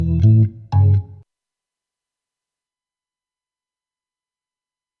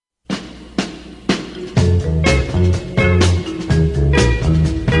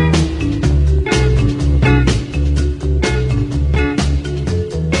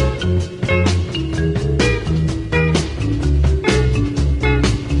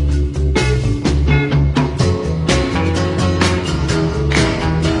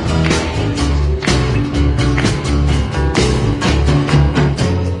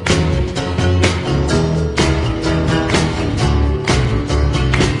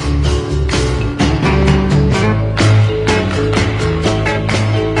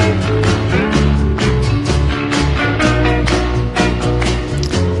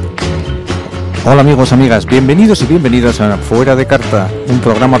Hola amigos, amigas, bienvenidos y bienvenidas a Fuera de Carta, un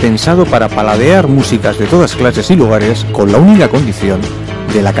programa pensado para paladear músicas de todas clases y lugares con la única condición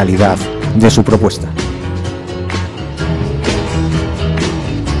de la calidad de su propuesta.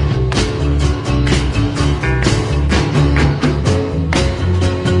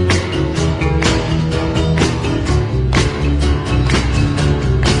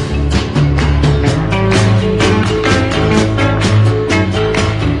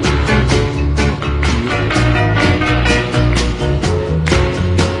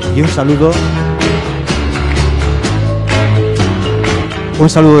 Y un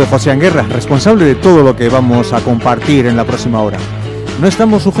saludo de José Anguerra, responsable de todo lo que vamos a compartir en la próxima hora. No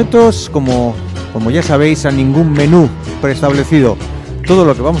estamos sujetos, como ya sabéis, a ningún menú preestablecido. Todo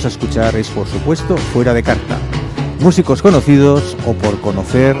lo que vamos a escuchar es, por supuesto, fuera de carta. Músicos conocidos o por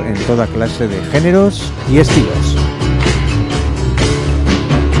conocer en toda clase de géneros y estilos.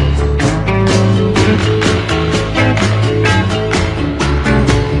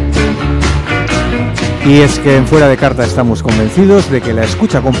 Y es que en Fuera de Carta estamos convencidos de que la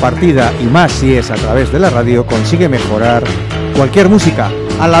escucha compartida, y más si es a través de la radio, consigue mejorar cualquier música,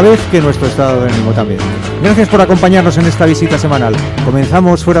 a la vez que nuestro estado de ánimo también. Gracias por acompañarnos en esta visita semanal.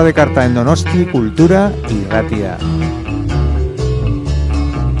 Comenzamos Fuera de Carta en Donosti, Cultura y Ratia.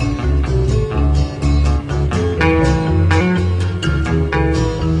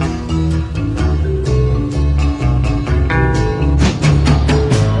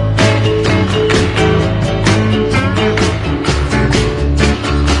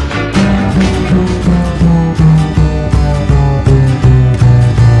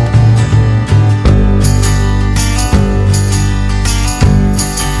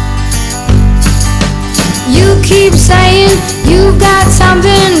 Keep saying you've got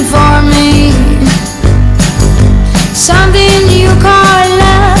something for me, something you call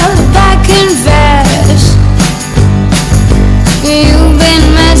love, but confess you've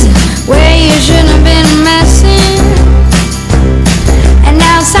been messing where you shouldn't have been messing, and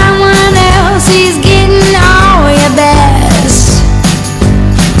now someone else is getting all your best.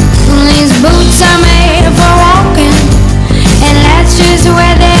 These boots are made for walking, and that's just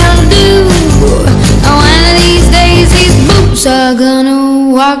what they'll do. One of these days these boots are gonna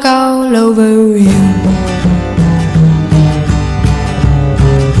walk all over you.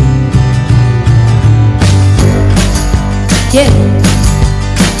 Yeah.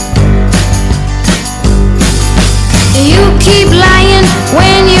 You keep lying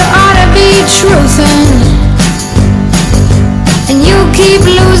when you ought to be truthing, and you keep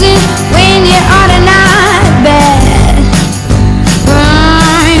losing when you ought to not bet.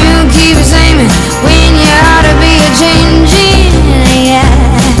 You keep saying when you ought to be a-changing, yeah.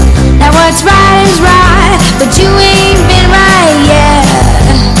 Now what's right is right, but you ain't been right yet.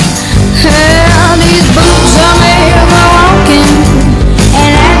 Well, these boots are made for walking,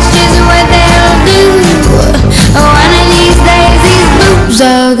 and that's just what they'll do. One of these days these boots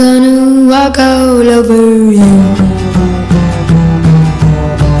are gonna walk all over you.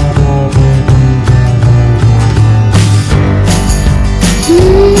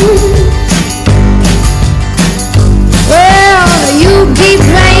 Keep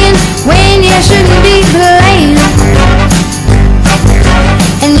playing when you shouldn't be playing,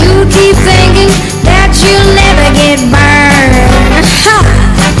 and you keep thinking that you'll never get burned. Ha!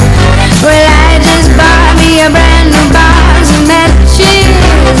 Well, I just bought me a brand new box of matches,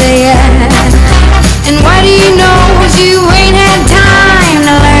 yeah. And what do you know, you ain't had time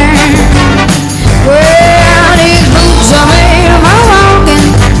to learn. Well, these boots are made for walking,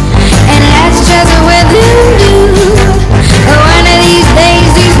 and that's just what they'll do. One of these days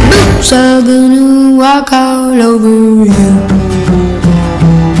these boots are gonna walk all over you.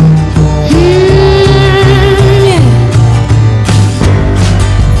 Yeah.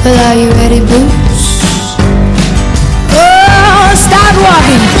 Well, are you ready, boots? Oh, start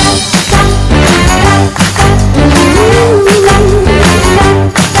walking.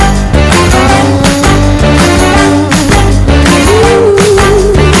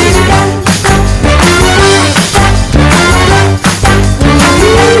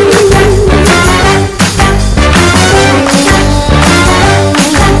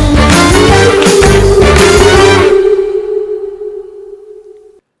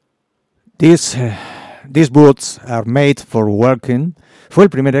 These Boots Are Made for Walking fue el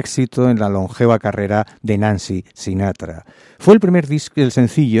primer éxito en la longeva carrera de Nancy Sinatra. Fue el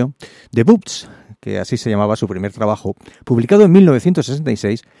sencillo de Boots, que así se llamaba su primer trabajo, publicado en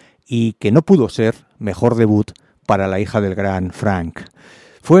 1966 y que no pudo ser mejor debut para la hija del gran Frank.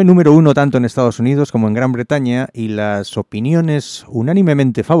 Fue número 1 tanto en Estados Unidos como en Gran Bretaña y las opiniones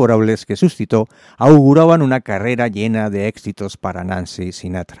unánimemente favorables que suscitó auguraban una carrera llena de éxitos para Nancy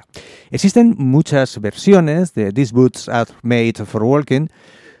Sinatra. Existen muchas versiones de These Boots Are Made for Walking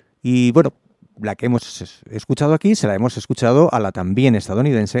y bueno, la que hemos escuchado aquí se la hemos escuchado a la también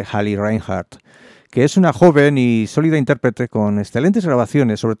estadounidense Hallie Reinhardt, que es una joven y sólida intérprete con excelentes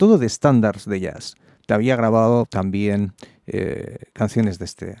grabaciones, sobre todo de estándares de jazz. Había grabado también canciones de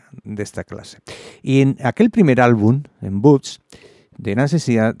esta clase. Y en aquel primer álbum, en Boots, de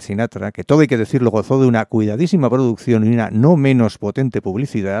Nancy Sinatra, que todo hay que decirlo gozó de una cuidadísima producción y una no menos potente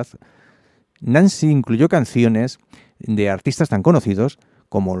publicidad, Nancy incluyó canciones de artistas tan conocidos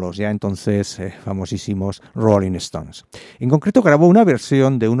como los ya entonces famosísimos Rolling Stones. En concreto grabó una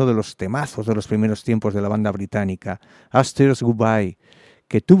versión de uno de los temazos de los primeros tiempos de la banda británica, Aste's Goodbye,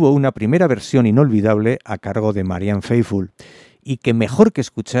 que tuvo una primera versión inolvidable a cargo de Marianne Faithfull, y que mejor que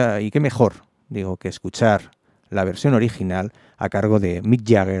escuchar la versión original a cargo de Mick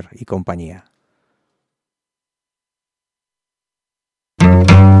Jagger y compañía.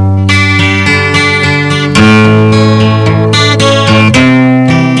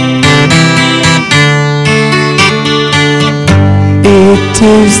 It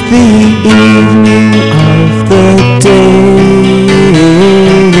is the evening of the day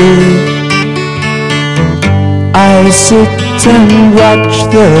I sit and watch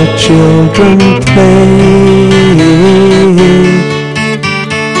the children play.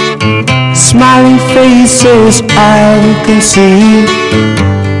 Smiling faces I can see,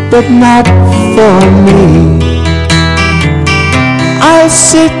 but not for me. I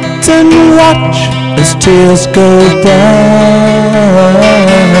sit and watch as tears go by.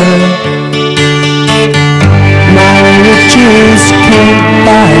 My riches can't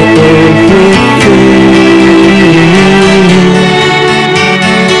buy everything.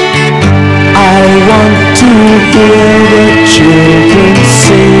 I want to hear the children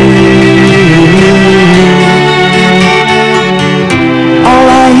sing. All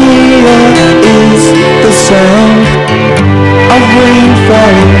I hear is the sound of rain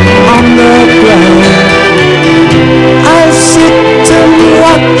falling on the ground. I sit and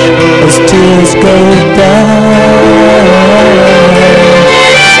watch as tears go down.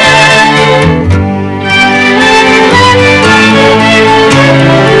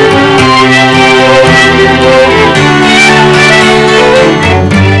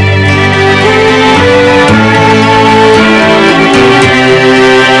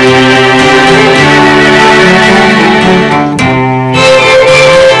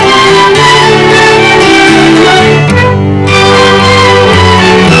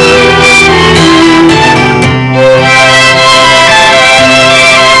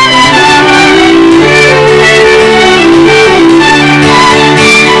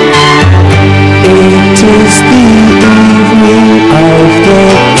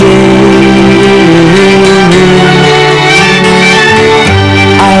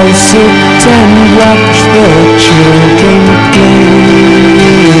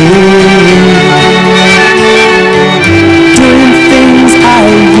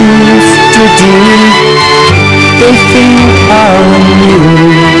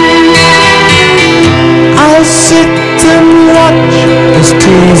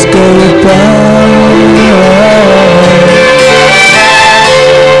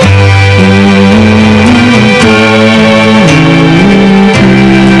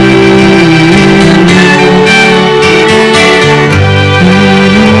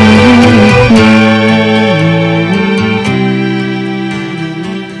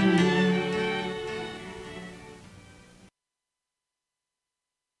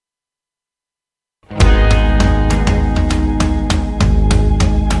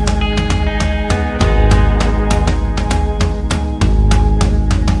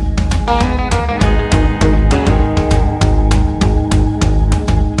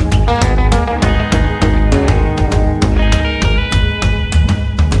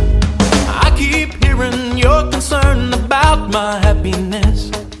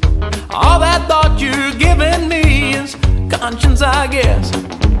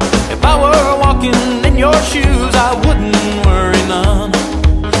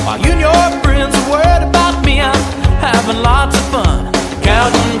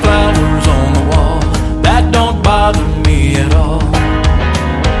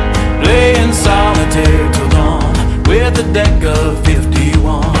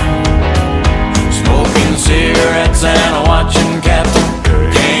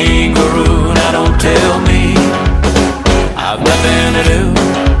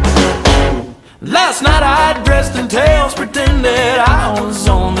 Last night I dressed in tails, pretended I was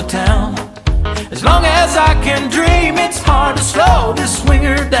on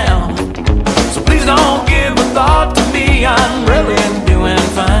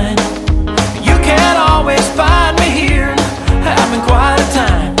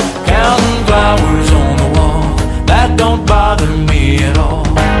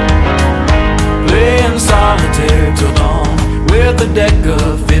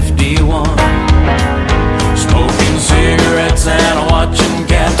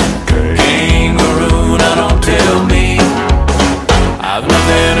I've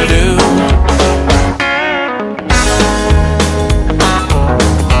nothing to do.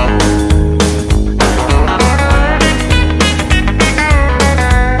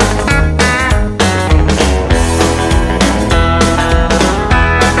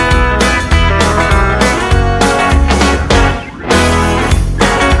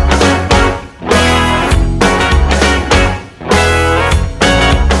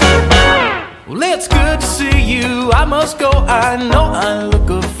 I know I look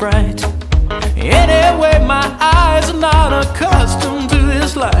a fright. Anyway, my eyes are not accustomed to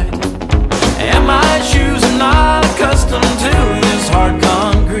this light, and my shoes are not accustomed to this hard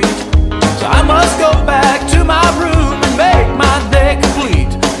concrete. So I must go back to my room and make my day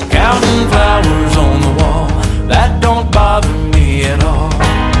complete. Counting flowers on the wall, that don't bother me at all.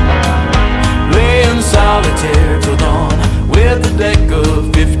 Laying solitaire till dawn with a deck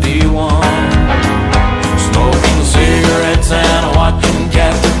of 51. Smoking cigarettes and watching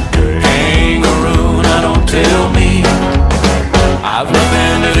Captain Kangaroo. Now don't tell me I've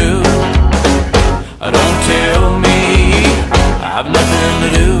nothing to do. Don't tell me I've nothing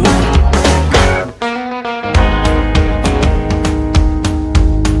to do.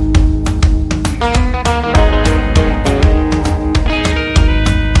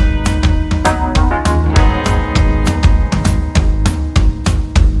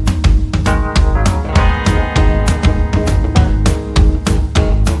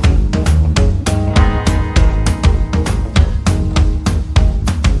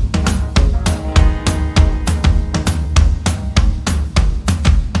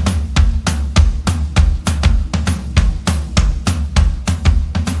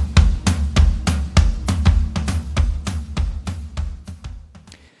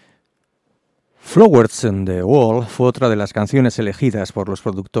 Flowers on the Wall fue otra de las canciones elegidas por los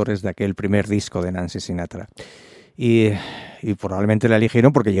productores de aquel primer disco de Nancy Sinatra. Y probablemente la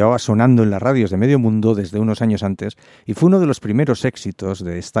eligieron porque llevaba sonando en las radios de medio mundo desde unos años antes y fue uno de los primeros éxitos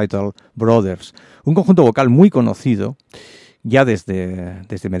de Sta Brothers, un conjunto vocal muy conocido ya desde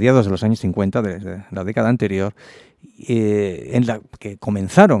mediados de los años 50, desde la década anterior, en la que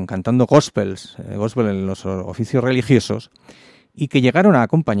comenzaron cantando gospel en los oficios religiosos, y que llegaron a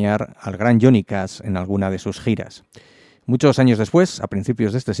acompañar al gran Johnny Cash en alguna de sus giras. Muchos años después, a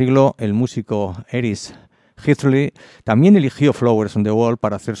principios de este siglo, el músico Eris Heathley también eligió Flowers on the Wall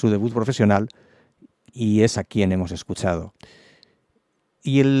para hacer su debut profesional, y es a quien hemos escuchado.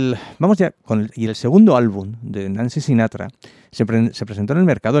 Y el segundo álbum de Nancy Sinatra se presentó en el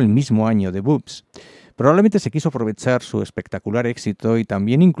mercado el mismo año de Boobs. Probablemente se quiso aprovechar su espectacular éxito y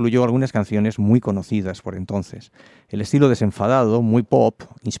también incluyó algunas canciones muy conocidas por entonces. El estilo desenfadado, muy pop,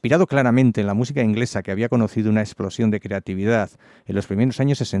 inspirado claramente en la música inglesa que había conocido una explosión de creatividad en los primeros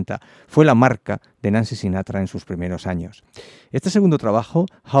años 60, fue la marca de Nancy Sinatra en sus primeros años. Este segundo trabajo,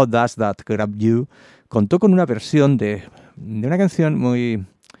 How Does That Grab You, contó con una versión de una canción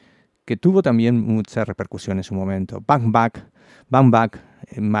que tuvo también mucha repercusión en su momento. Bang Back,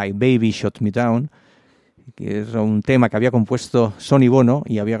 My Baby Shut Me Down, que es un tema que había compuesto Sonny Bono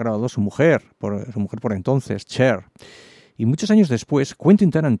y había grabado su mujer por entonces, Cher. Y muchos años después,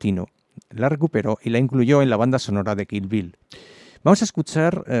 Quentin Tarantino la recuperó y la incluyó en la banda sonora de Kill Bill. Vamos a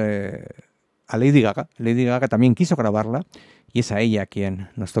escuchar a Lady Gaga. Lady Gaga también quiso grabarla y es a ella quien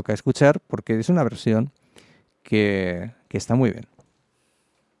nos toca escuchar porque es una versión que está muy bien.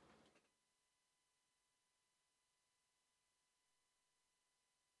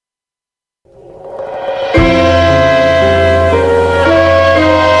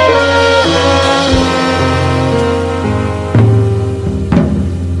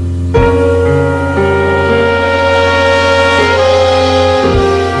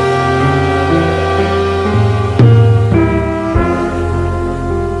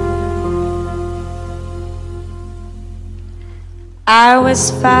 I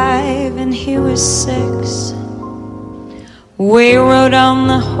was 5 and he was 6. We rode on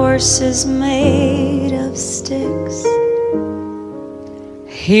the horses made of sticks.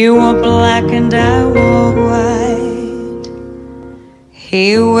 He wore black and I wore white.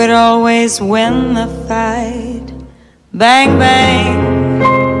 He would always win the fight. Bang,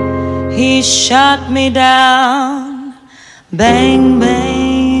 bang, he shot me down. Bang,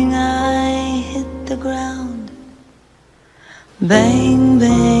 bang, I hit the ground. Bang,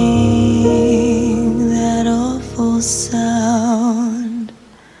 bang, that awful sound.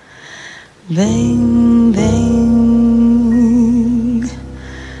 Bang, bang,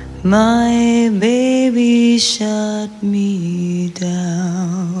 my baby shut me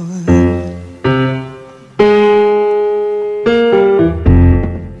down.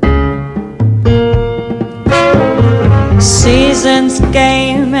 Season seasons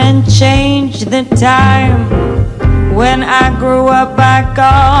came and changed the time. When I grew up, I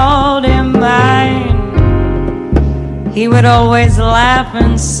called him mine. He would always laugh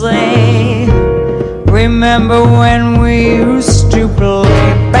and say, remember when we used to play?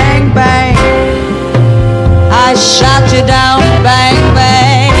 Bang, bang, I shot you down. Bang,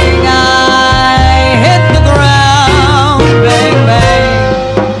 bang, I hit the ground. Bang,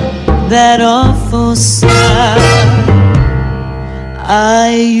 bang, that awful sound. I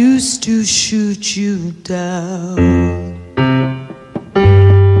used to shoot you down.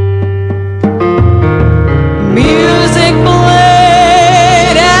 Music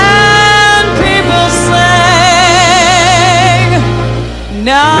played and people sang.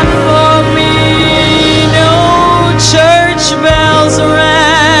 Not for me, no church bells rang.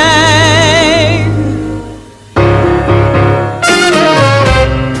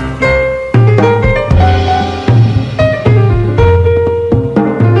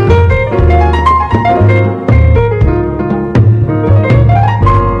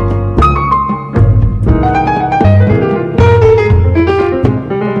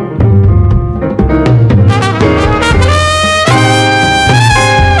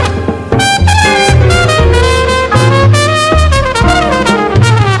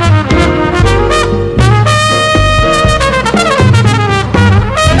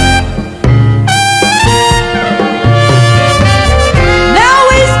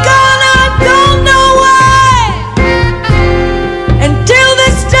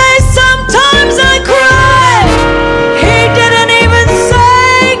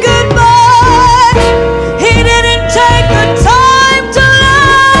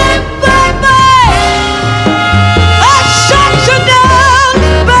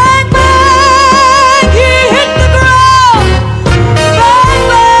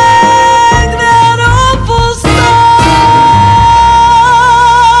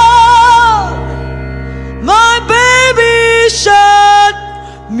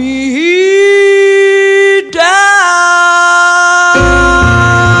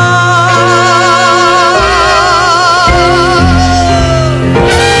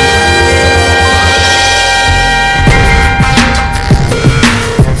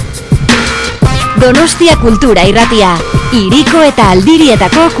 Donostia Kultura Irratia, hiriko eta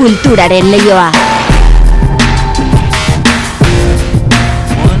aldirietako kulturaren leioa.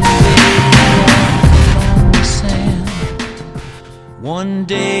 One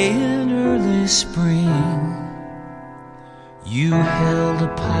day in early spring, you held a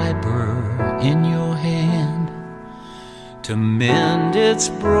piper in your hand to mend its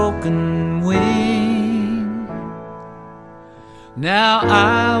broken wing. Now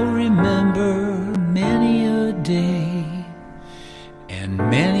I remember many a day and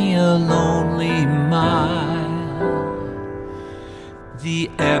many a lonely mile, the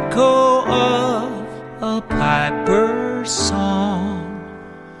echo of a piper's song,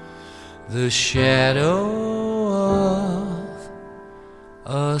 the shadow of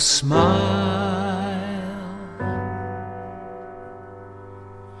a smile,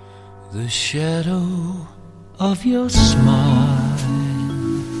 the shadow of your smile.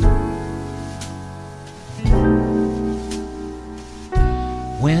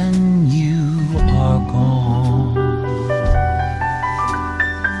 When you are gone,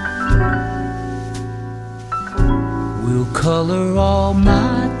 will color all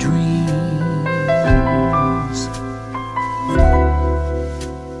my dreams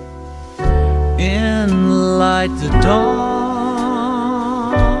in light the dawn.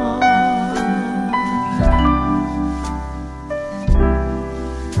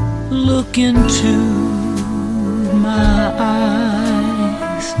 Look into my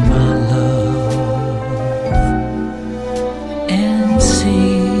eyes, my love, and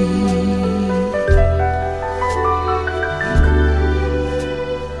see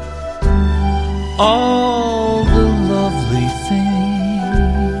all the lovely things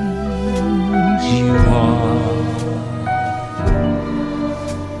you are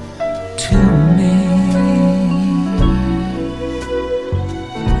to me.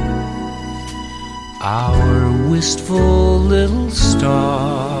 Our wistful little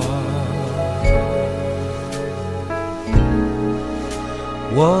star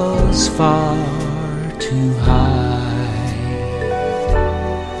was far too high.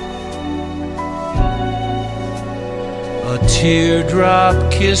 A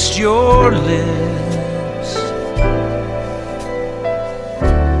teardrop kissed your lips,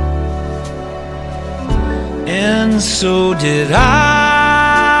 and so did I.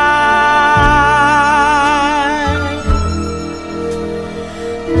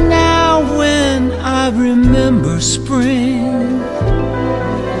 Now when I remember spring,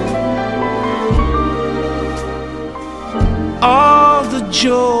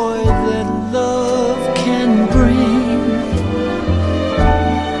 joy that love can bring.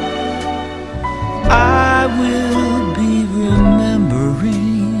 I will be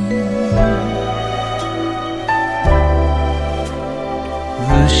remembering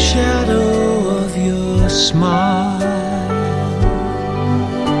the shadow of your smile.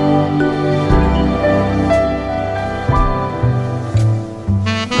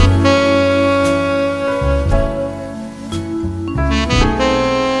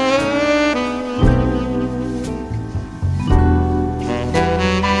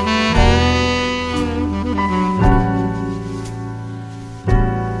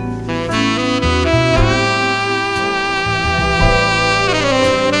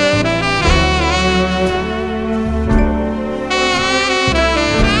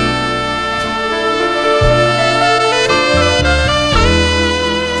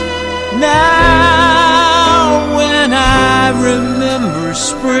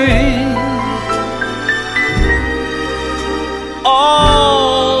 Spring,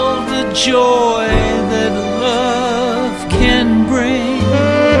 all the joy that love can bring,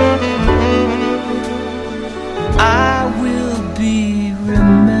 I will be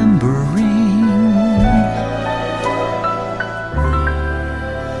remembering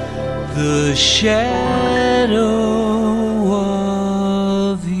the shadow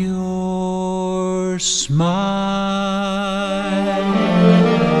of your smile.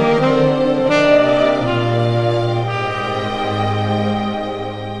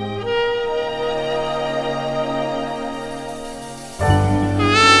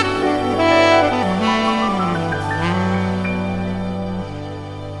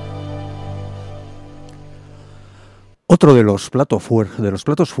 Otro de los platos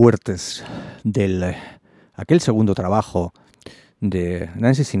fuertes del aquel segundo trabajo de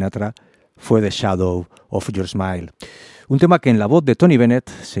Nancy Sinatra fue The Shadow of Your Smile, un tema que en la voz de Tony Bennett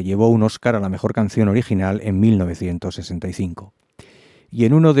se llevó un Oscar a la mejor canción original en 1965. Y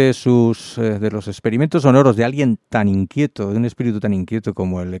en uno de los experimentos sonoros de alguien tan inquieto, de un espíritu tan inquieto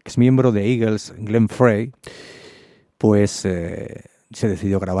como el exmiembro de Eagles, Glenn Frey, pues se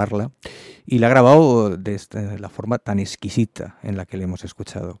decidió grabarla. Y la ha grabado de la forma tan exquisita en la que le hemos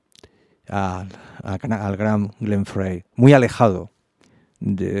escuchado al gran Glenn Frey, muy alejado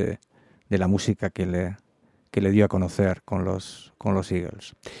de la música que le dio a conocer con los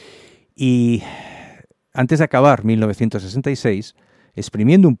Eagles. Y antes de acabar 1966,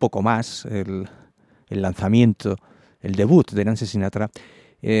 exprimiendo un poco más el lanzamiento, el debut de Nancy Sinatra,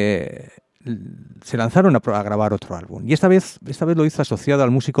 se lanzaron a grabar otro álbum. Y esta vez lo hizo asociado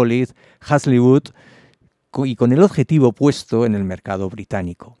al músico lead Hasley Wood y con el objetivo puesto en el mercado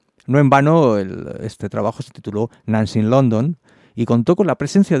británico. No en vano, este trabajo se tituló Nancy in London y contó con la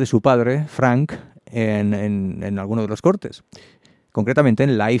presencia de su padre, Frank, en alguno de los cortes, concretamente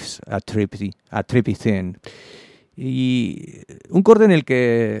en Life's a Trippy Thing. Y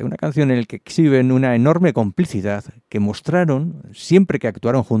una canción en el que exhiben una enorme complicidad que mostraron siempre que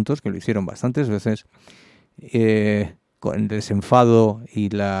actuaron juntos, que lo hicieron bastantes veces, con el desenfado y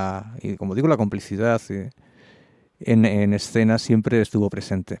como digo, la complicidad en escena siempre estuvo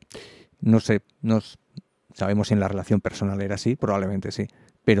presente. No sabemos si en la relación personal era así, probablemente sí,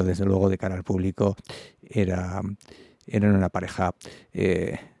 pero desde luego de cara al público eran una pareja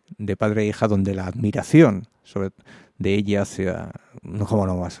de padre e hija donde la admiración de ella hacia,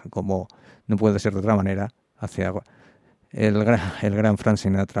 como no puede ser de otra manera, hacia el gran Frank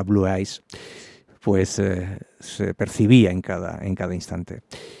Sinatra, Blue Eyes, pues se percibía en cada instante.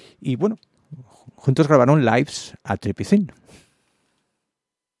 Y bueno, juntos grabaron Life's a Trippy Thing.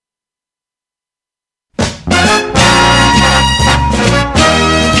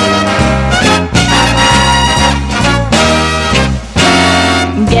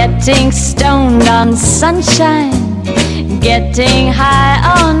 Getting stoned on sunshine, getting high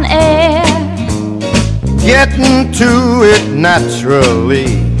on air, getting to it naturally,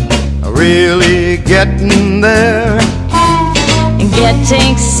 really getting there,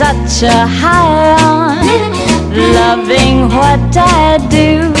 getting such a high on loving what I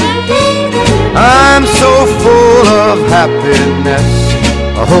do. I'm so full of happiness,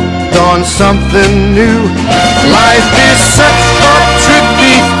 hooked on something new. Life is such a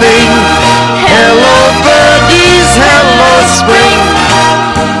trippy thing. Hello birdies, hello spring.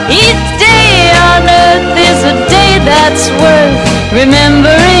 Each day on earth is a day that's worth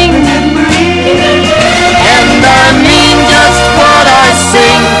remembering. And I mean just what I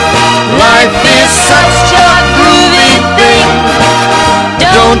sing. Life is such a groovy thing.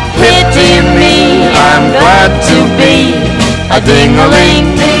 Don't pity me, I'm glad to be a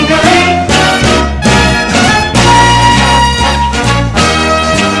ding-a-ling.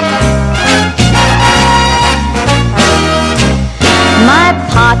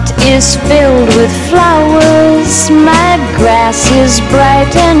 is filled with flowers, my grass is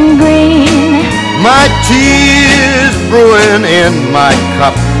bright and green. My tears brewing in my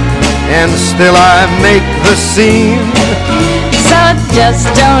cup, and still I make the scene. So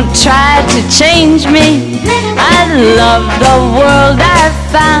just don't try to change me, I love the world I've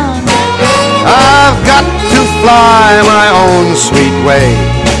found. I've got to fly my own sweet way,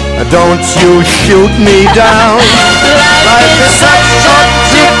 don't you shoot me down. Life is such a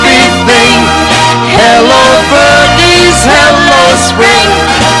trippy thing. Hello birdies, hello spring.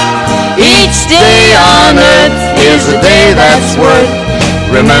 Each day on earth is a day that's worth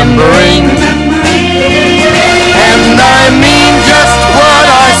remembering. And I mean just what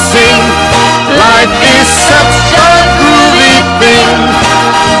I sing. Life is such a groovy thing.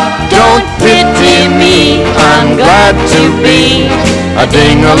 Don't pity me, I'm glad to be a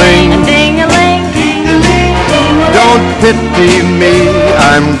ding-a-ling. Don't pity me,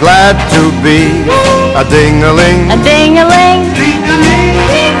 I'm glad to be a ding-a-ling.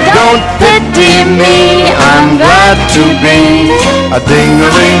 Don't pity me, I'm glad to be a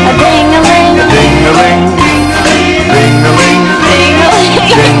ding-a-ling. Ding-a-ling, ding-a-ling,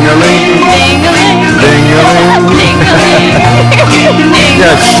 ding-a-ling, ding-a-ling.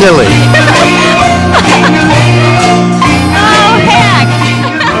 You're silly.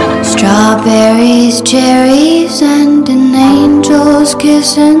 Strawberries, cherries, and an angel's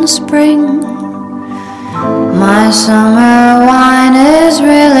kiss in spring. My summer wine is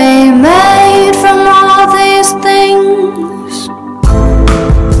really made from all these things.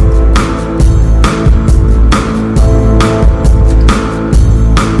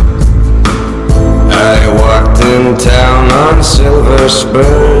 I walked in town on silver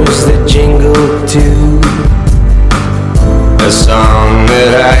spurs that jingled too. A song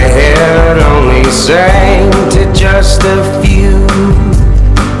that I had only sang to just a few.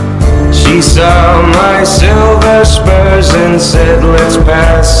 She saw my silver spurs and said, let's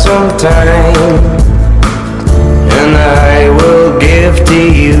pass some time, and I will give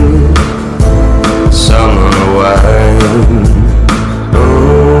to you summer wine.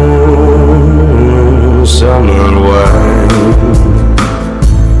 Oh, summer wine.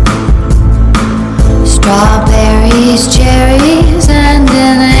 Strawberries, cherries, and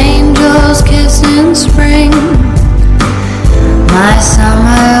an angel's kiss in spring. My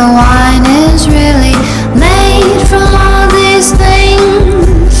summer wine is really made from all these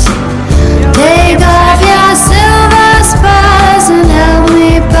things. Take off your silver spurs and help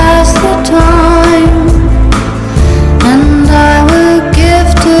me pass the time, and I will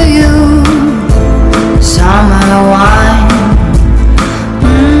give to you summer wine.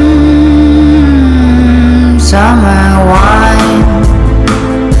 Summer wine.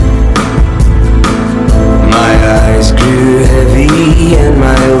 My eyes grew heavy and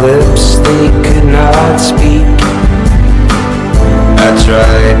my lips, they could not speak. I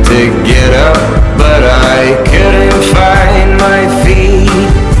tried to get up, but I couldn't find my feet.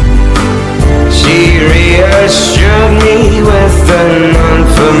 She reassured me with an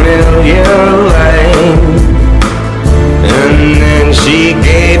unfamiliar line, and then she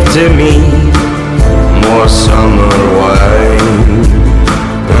gave to me more summer wine.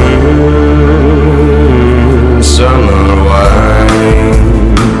 Summer wine.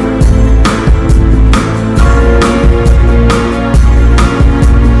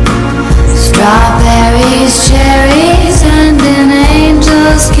 Strawberries, cherries, and an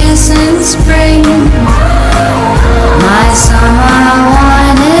angel's kiss in spring. My summer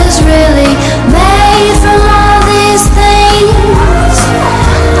wine is really made from all these things.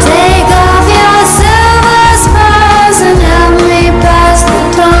 Take off your silver spurs and help me pass the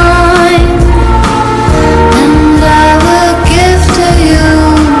time, and I will give to you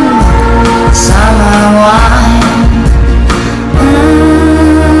summer wine.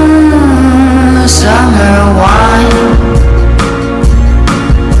 Summer wine.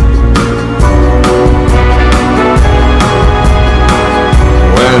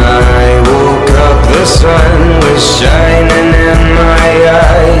 When I woke up, the sun was shining in my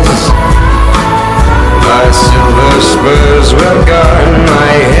eyes. My silver spurs were gone,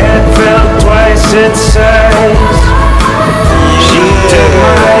 my head felt twice its size. She took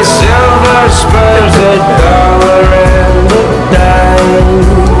my silver spurs, $1 and a dime,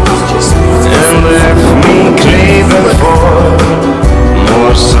 and left me craving for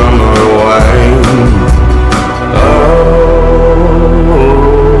more summer wine.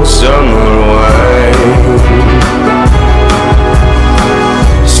 Oh, summer wine.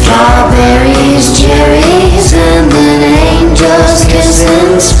 Strawberries, cherries, and an angel's kiss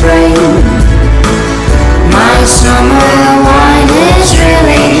in spring. My summer wine is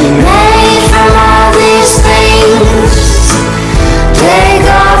really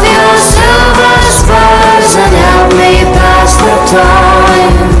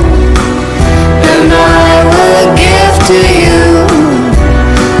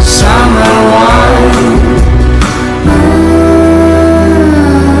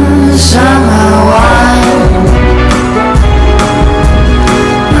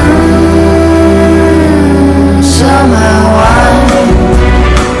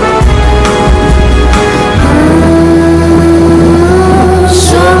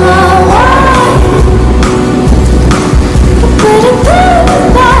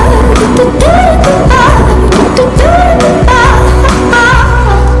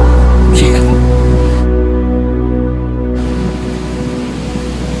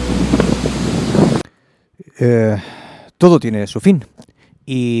todo tiene su fin.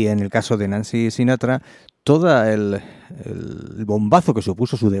 Y en el caso de Nancy Sinatra, todo el bombazo que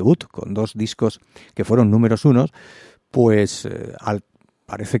supuso su debut con 2 discos que fueron números 1, pues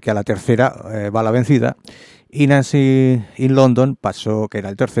parece que a la tercera va la vencida. Y Nancy in London pasó, que era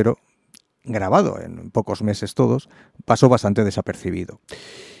el tercero, grabado en pocos meses todos, pasó bastante desapercibido.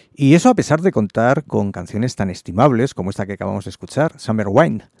 Y eso a pesar de contar con canciones tan estimables como esta que acabamos de escuchar, Summer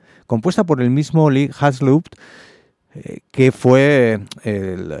Wine, compuesta por el mismo Lee Hazloop, que fue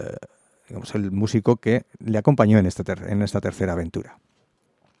el músico que le acompañó en esta tercera aventura.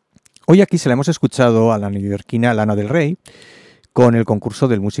 Hoy aquí se la hemos escuchado a la neoyorquina Lana del Rey con el concurso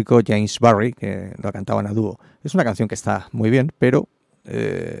del músico James Barry, que lo cantaban a dúo. Es una canción que está muy bien, pero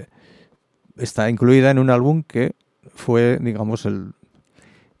está incluida en un álbum que fue, digamos,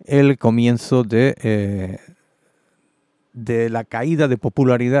 el comienzo de la caída de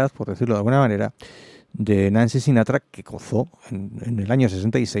popularidad, por decirlo de alguna manera, de Nancy Sinatra, que gozó en el año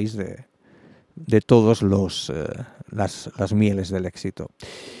 66 de todos las mieles del éxito.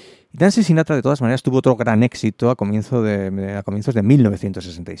 Nancy Sinatra, de todas maneras, tuvo otro gran éxito a comienzos de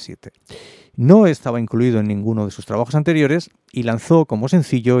 1967. No estaba incluido en ninguno de sus trabajos anteriores y lanzó como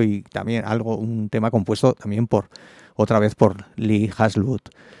sencillo y también un tema compuesto también otra vez por Lee Hazloop.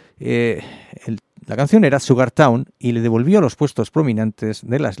 La canción era Sugar Town y le devolvió los puestos prominentes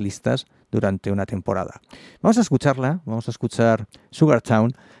de las listas durante una temporada. Vamos a escucharla, vamos a escuchar Sugar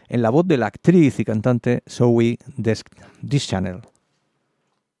Town en la voz de la actriz y cantante Zoe Deschanel.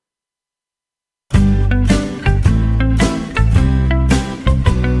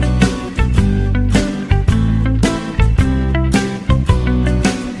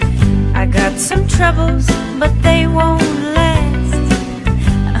 I got some troubles, but they won't last.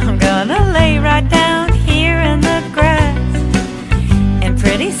 I'm gonna lay right down here in the grass, and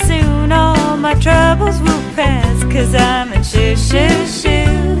pretty soon all my troubles will pass, 'cause I'm in shoo, shoo,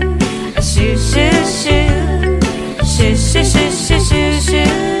 shoo, shoo, shoo, shoo, shoo, shoo, shoo, shoo, shoo,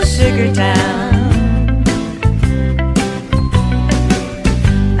 shoo, Sugar Town.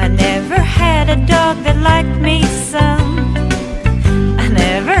 I never had a dog that liked me some. I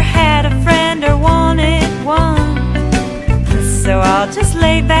never had a friend or wanted one. So I'll just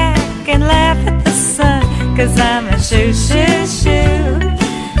lay back and laugh at the sun, 'cause I'm a shoo, shoo, shoo,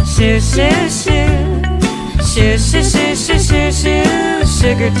 shoo, shoo, shoo, shoo, shoo, shoo, shoo, shoo, shoo,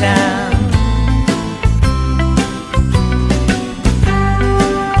 Sugar Town.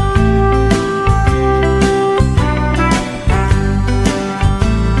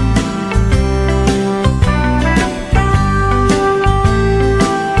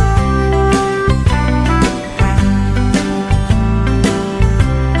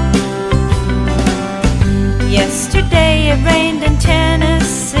 Yesterday it rained in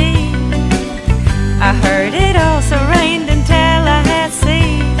Tennessee. I heard it also rained in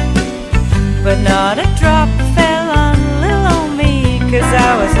Tallahassee, but not a drop fell on little old me, 'cause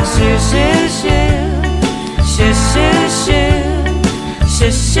I was a shoo, shoo, shoo, shoo, shoo,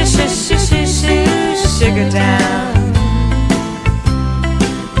 shoo, shoo, shoo, shoo, shoo, shoo, shoo, Sugar Town.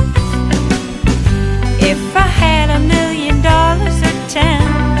 If I had $1 million or 10,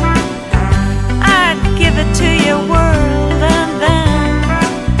 I'd give it to your world, and then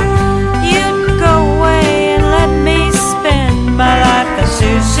you'd go away and let me spend my life a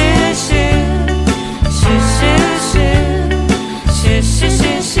shoo, shoo, shoo, shoo, shoo, shoo, shoo,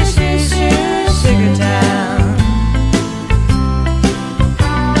 shoo, shoo, shoo, shoo, Sugar Town.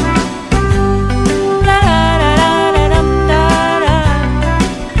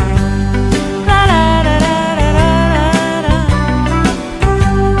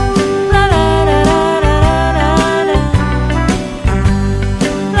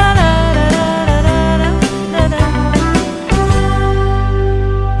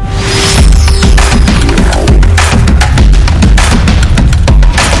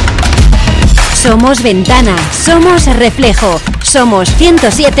 Somos ventana, somos reflejo, somos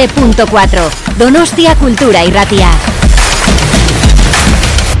 107.4, Donostia Kultura Irratia.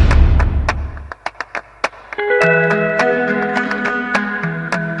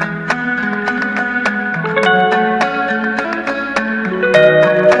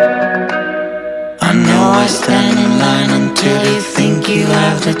 I know I stand in line until you think you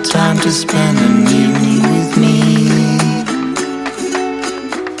have the time to spend an evening with me.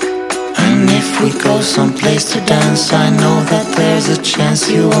 If we go someplace to dance, I know that there's a chance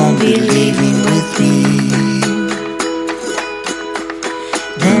you won't be leaving with me.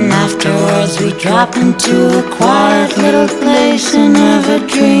 Then afterwards we drop into a quiet little place and have a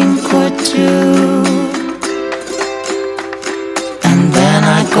drink or two. And then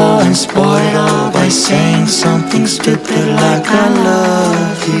I go and and spoil it all by saying something stupid like I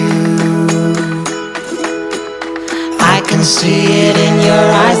love you. I can see it in your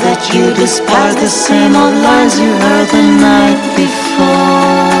eyes that you despise the same old lies you heard the night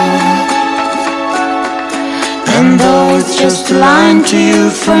before. And though it's just a line to you,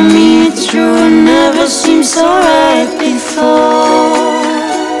 for me it's true and never seemed so right before.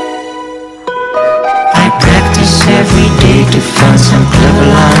 I practice every day to find some clever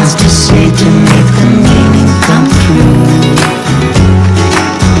lines to say to make the meaning come through.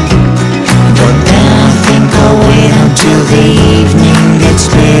 But then I think I'll wait until the evening gets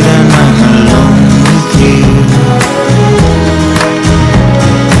late and I'm alone with you.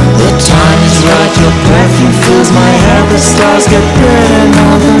 The time is right, your perfume fills my hair, the stars get red and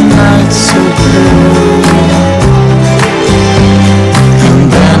all the nights so blue. And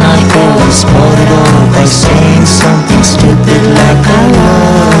then I go and spoil it all by saying something stupid like I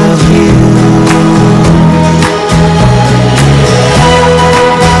love you.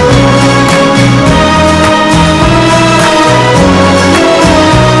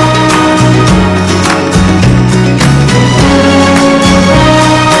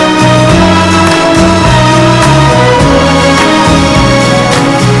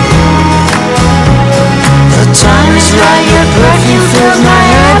 Perfume fills my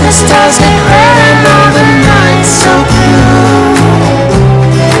hair, the stars get red and all the nights so blue.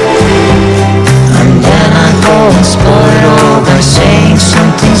 And then I go and spoil it all by saying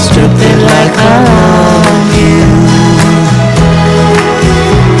something stupid like I love you.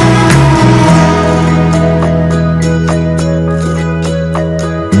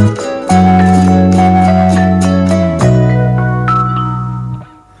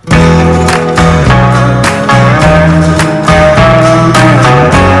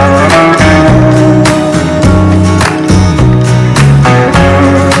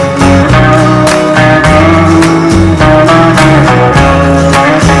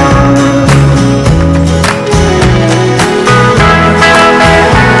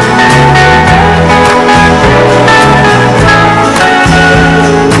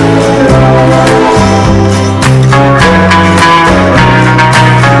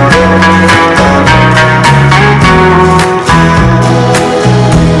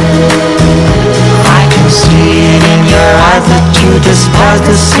 Despise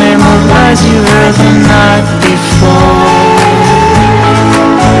the same old lies you heard the night before.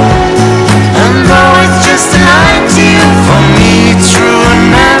 And though it's just a line to you, for me it's true and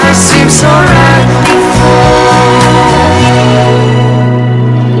never seems so right before.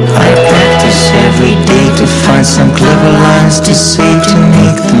 I practice every day to find some clever lines to say to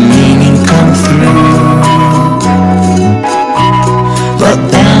make the meaning come through. But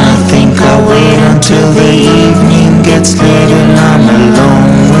then I think I'll wait until the evening gets late and I'm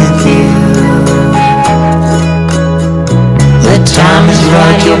alone with you. The time is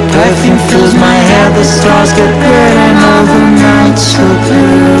right, your perfume fills my hair, the stars get red and all the nights so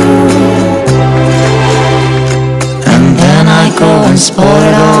blue. And then I go and spoil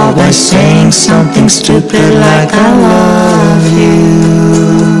it all by saying something stupid like I love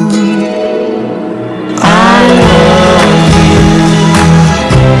you. I love you.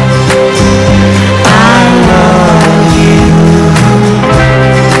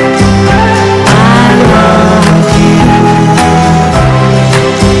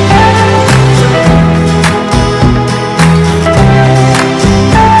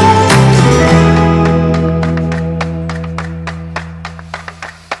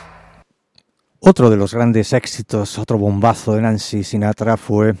 Otro de los grandes éxitos, otro bombazo de Nancy Sinatra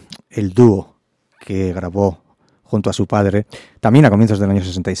fue el dúo que grabó junto a su padre, también a comienzos del año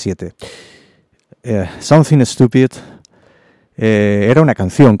 67. Something Stupid era una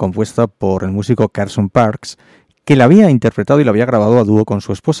canción compuesta por el músico Carson Parks, que la había interpretado y la había grabado a dúo con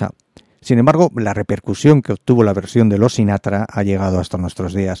su esposa. Sin embargo, la repercusión que obtuvo la versión de los Sinatra ha llegado hasta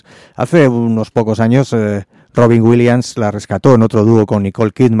nuestros días. Hace unos pocos años, Robin Williams la rescató en otro dúo con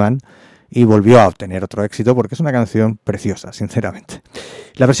Nicole Kidman, y volvió a obtener otro éxito porque es una canción preciosa, sinceramente.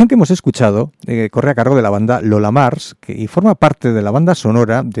 La versión que hemos escuchado corre a cargo de la banda Lola Mars y forma parte de la banda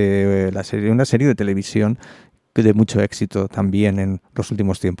sonora de una serie de televisión de mucho éxito también en los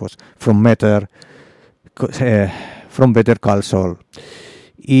últimos tiempos, From Better Call Saul.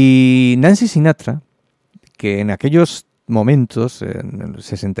 Y Nancy Sinatra, que en aquellos momentos, en el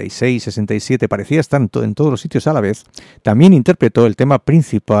 66, 67, parecía estar en todos los sitios a la vez, también interpretó el tema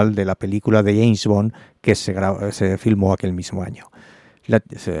principal de la película de James Bond que se filmó aquel mismo año. La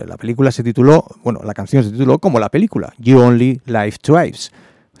película se tituló, la canción se tituló como la película, You Only Live Twice,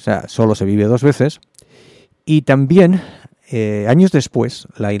 o sea, solo se vive dos veces, y también Años después,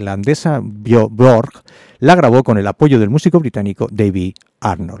 la irlandesa Björk la grabó con el apoyo del músico británico David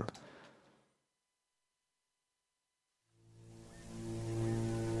Arnold.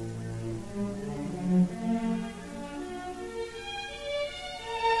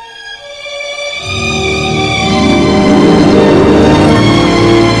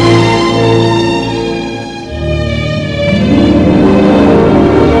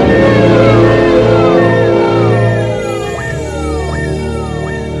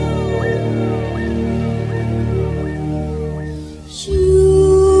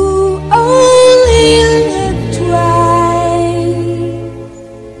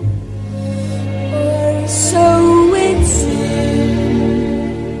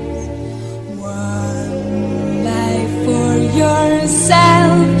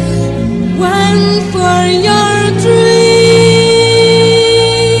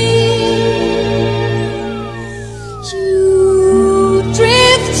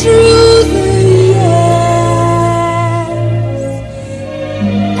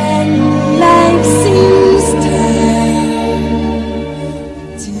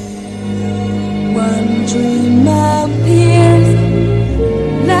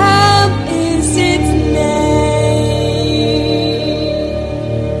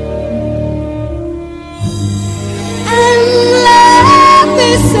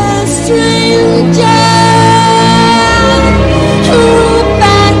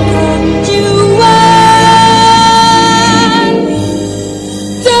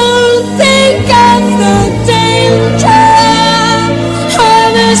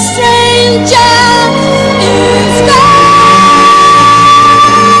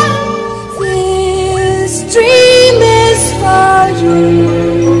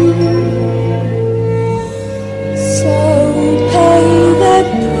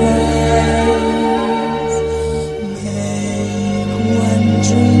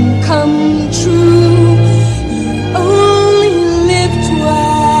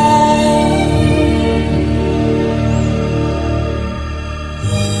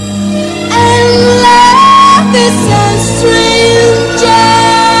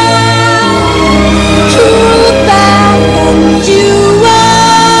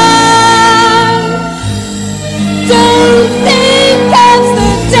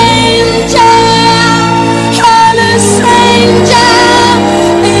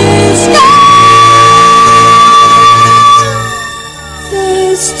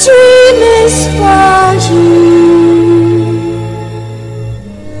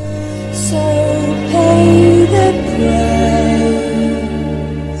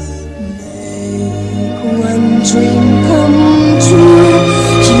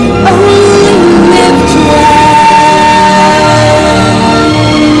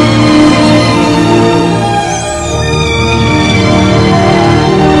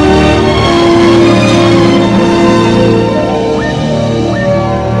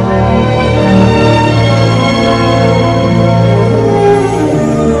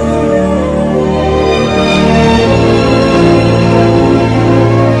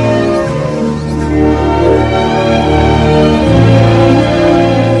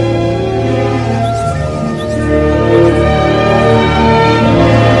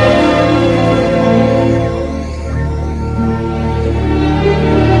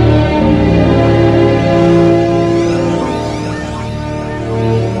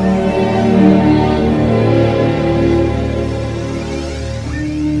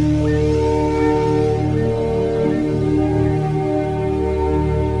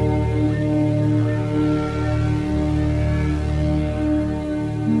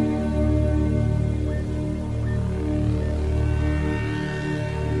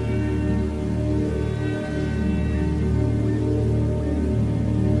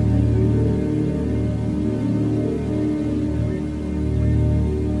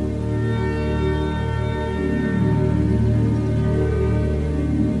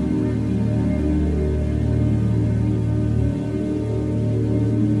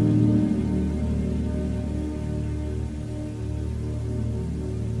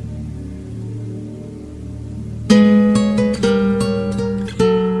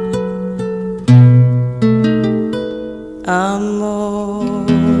 Amor,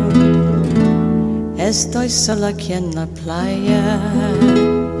 estoy sola aquí en la playa.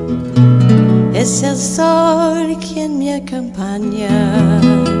 Es el sol quien me acompaña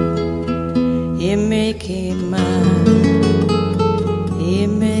y me quema, y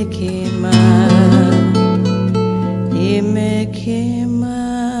me quema, y me quema.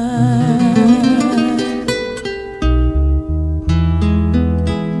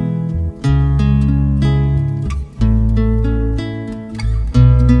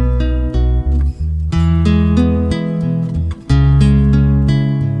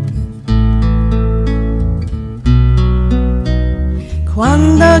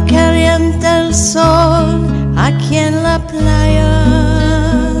 playa.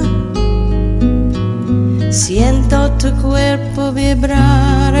 Siento tu cuerpo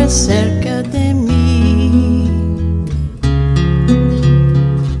vibrar cerca de mí.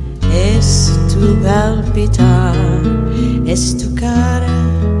 Es tu palpitar, es tu cara,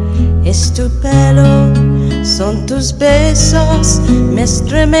 es tu pelo, son tus besos, me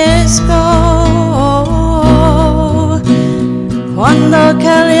estremezco cuando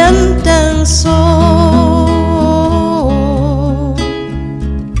calienta el sol.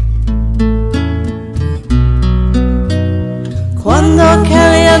 Cuando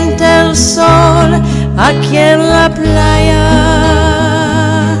calienta el sol aquí en la playa,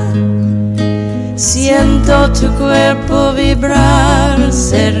 siento tu cuerpo vibrar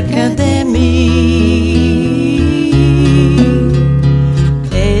cerca de mí.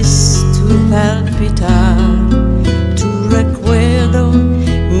 Es tu palpitar, tu recuerdo,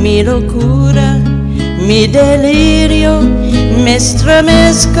 mi locura, mi delirio, me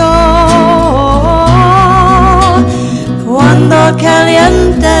estremezco cuando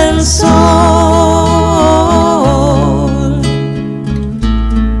calienta el sol.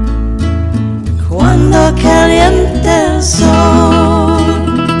 Cuando calienta el sol.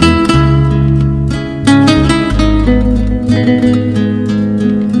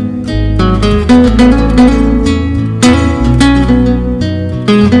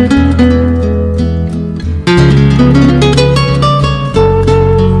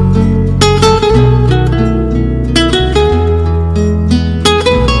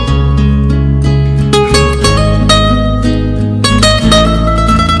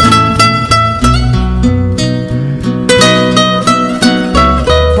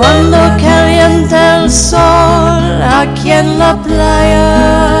 Sol aquí en la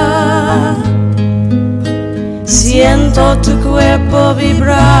playa, siento tu cuerpo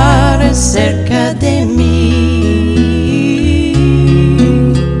vibrar cerca de mí.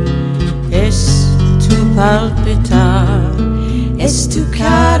 Es tu palpitar, es tu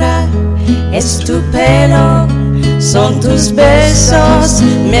cara, es tu pelo, son tus besos,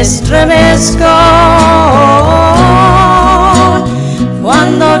 me estremezco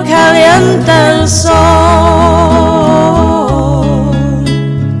cuando calienta el sol.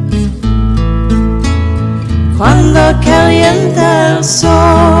 Cuando calienta el sol.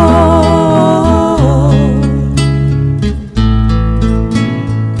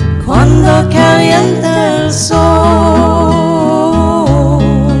 Cuando calienta el sol.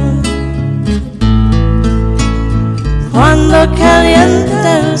 Cuando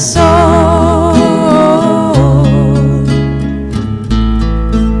calienta el sol.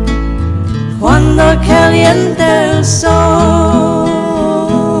 Cuando calienta el sol.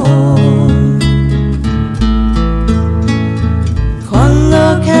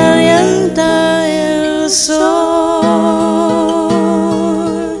 Cuando calienta el sol.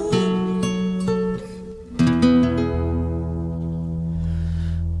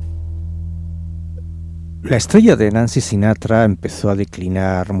 La estrella de Nancy Sinatra empezó a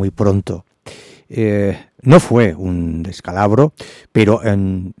declinar muy pronto. No fue un descalabro, pero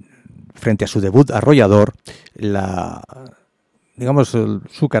frente a su debut arrollador,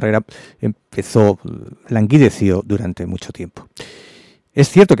 su carrera languideció durante mucho tiempo. Es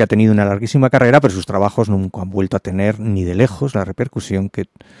cierto que ha tenido una larguísima carrera, pero sus trabajos nunca han vuelto a tener ni de lejos la repercusión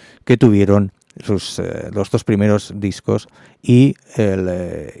que tuvieron los dos primeros discos y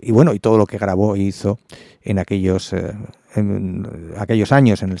todo lo que grabó e hizo en aquellos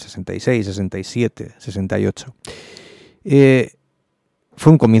años, en el 66, 67, 68.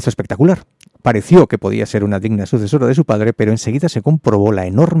 Fue un comienzo espectacular. Pareció que podía ser una digna sucesora de su padre, pero enseguida se comprobó la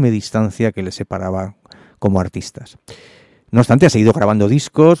enorme distancia que les separaba como artistas. No obstante, ha seguido grabando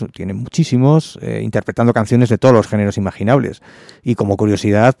discos, tiene muchísimos, interpretando canciones de todos los géneros imaginables. Y como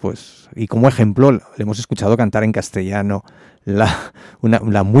curiosidad, y como ejemplo, le hemos escuchado cantar en castellano la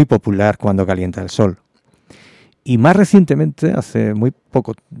muy popular Cuando calienta el sol. Y más recientemente, hace muy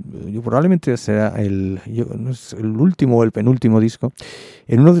poco, probablemente será el último o el penúltimo disco,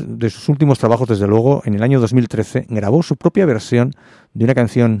 en uno de sus últimos trabajos, desde luego, en el año 2013, grabó su propia versión de una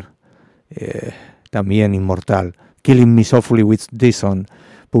canción también inmortal, Killing Me Softly with Dixon,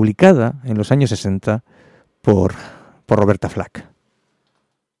 publicada en los años 60 por Roberta Flack.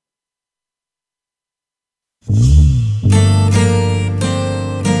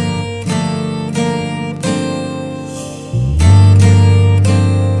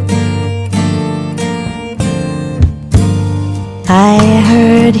 I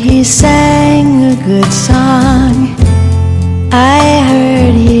heard he sang a good song. I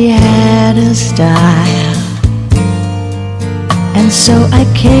heard he had a style. And So I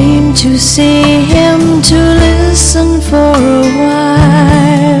came to see him, to listen for a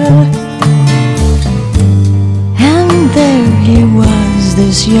while. And there he was,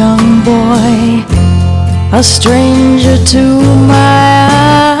 this young boy, a stranger to my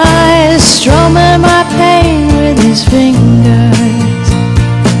eyes, strumming my pain with his fingers,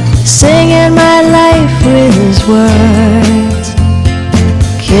 singing my life with his words,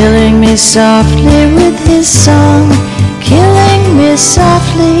 killing me softly with his song, killing me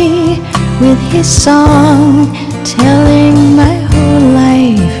softly with his song, telling my whole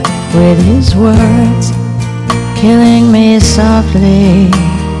life with his words, killing me softly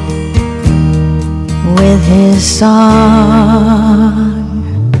with his song.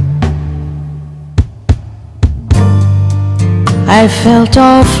 I felt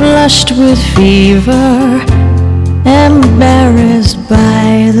all flushed with fever, embarrassed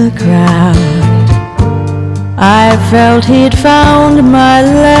by the crowd. I felt he'd found my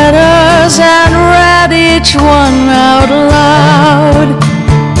letters and read each one out loud.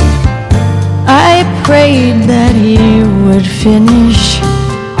 I prayed that he would finish,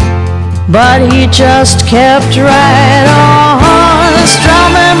 but he just kept right on,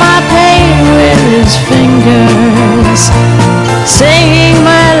 strumming my pain with his fingers, singing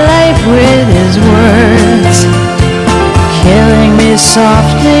my life with his words, killing me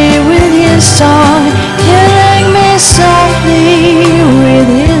softly with his song, killing me softly with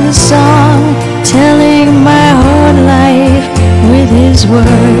his song, telling my whole life with his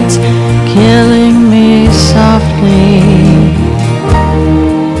words, killing me softly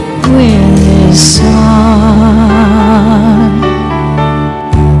with his song.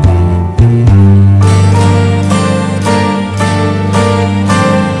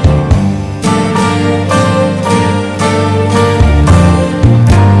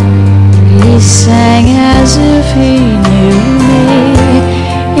 He sang as if he knew me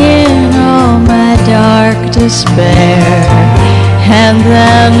in all my dark despair, and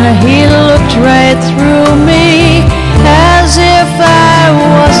then he looked right through me as if I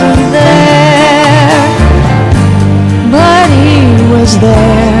wasn't there. But he was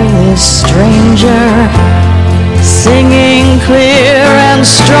there, this stranger, singing clear and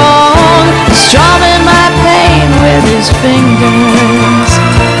strong, strumming my pain with his fingers,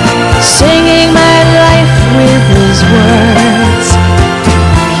 singing my life with his words,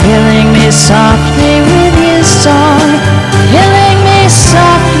 killing me softly with his song, killing me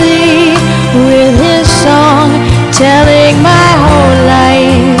softly with his song, telling my whole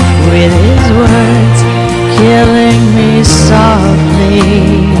life with his words, killing me softly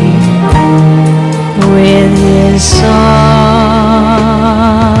with his song.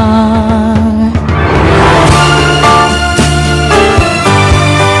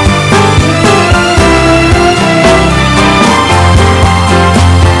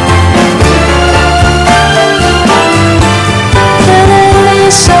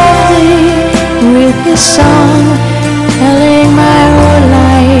 His song, telling my whole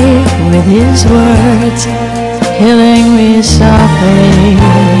life with his words, killing me softly.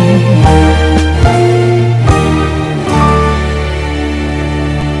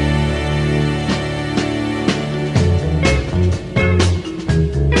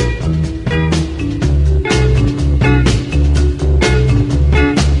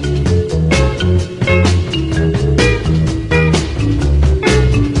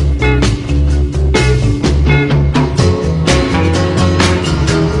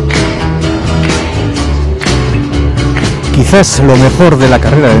 Quizás lo mejor de la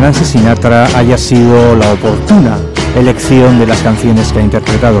carrera de Nancy Sinatra haya sido la oportuna elección de las canciones que ha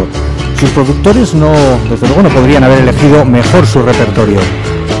interpretado. Sus productores desde luego no podrían haber elegido mejor su repertorio.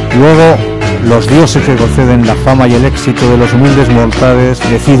 Luego, los dioses que conceden la fama y el éxito de los humildes mortales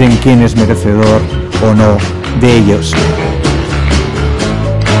deciden quién es merecedor o no de ellos.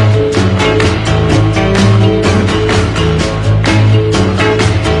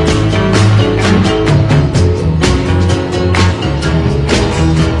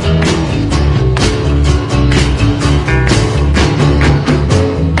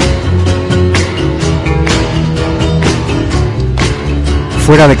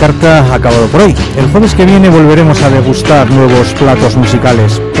 Fuera de carta ha acabado por hoy. El jueves que viene volveremos a degustar nuevos platos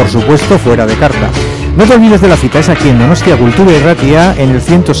musicales, por supuesto fuera de carta. No te olvides de la cita, es aquí en Donostia Cultura y Ratia, en el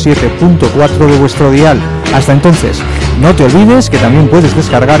 107.4 de vuestro dial. Hasta entonces, no te olvides que también puedes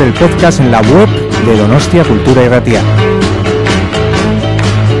descargar el podcast en la web de Donostia Cultura y Ratia.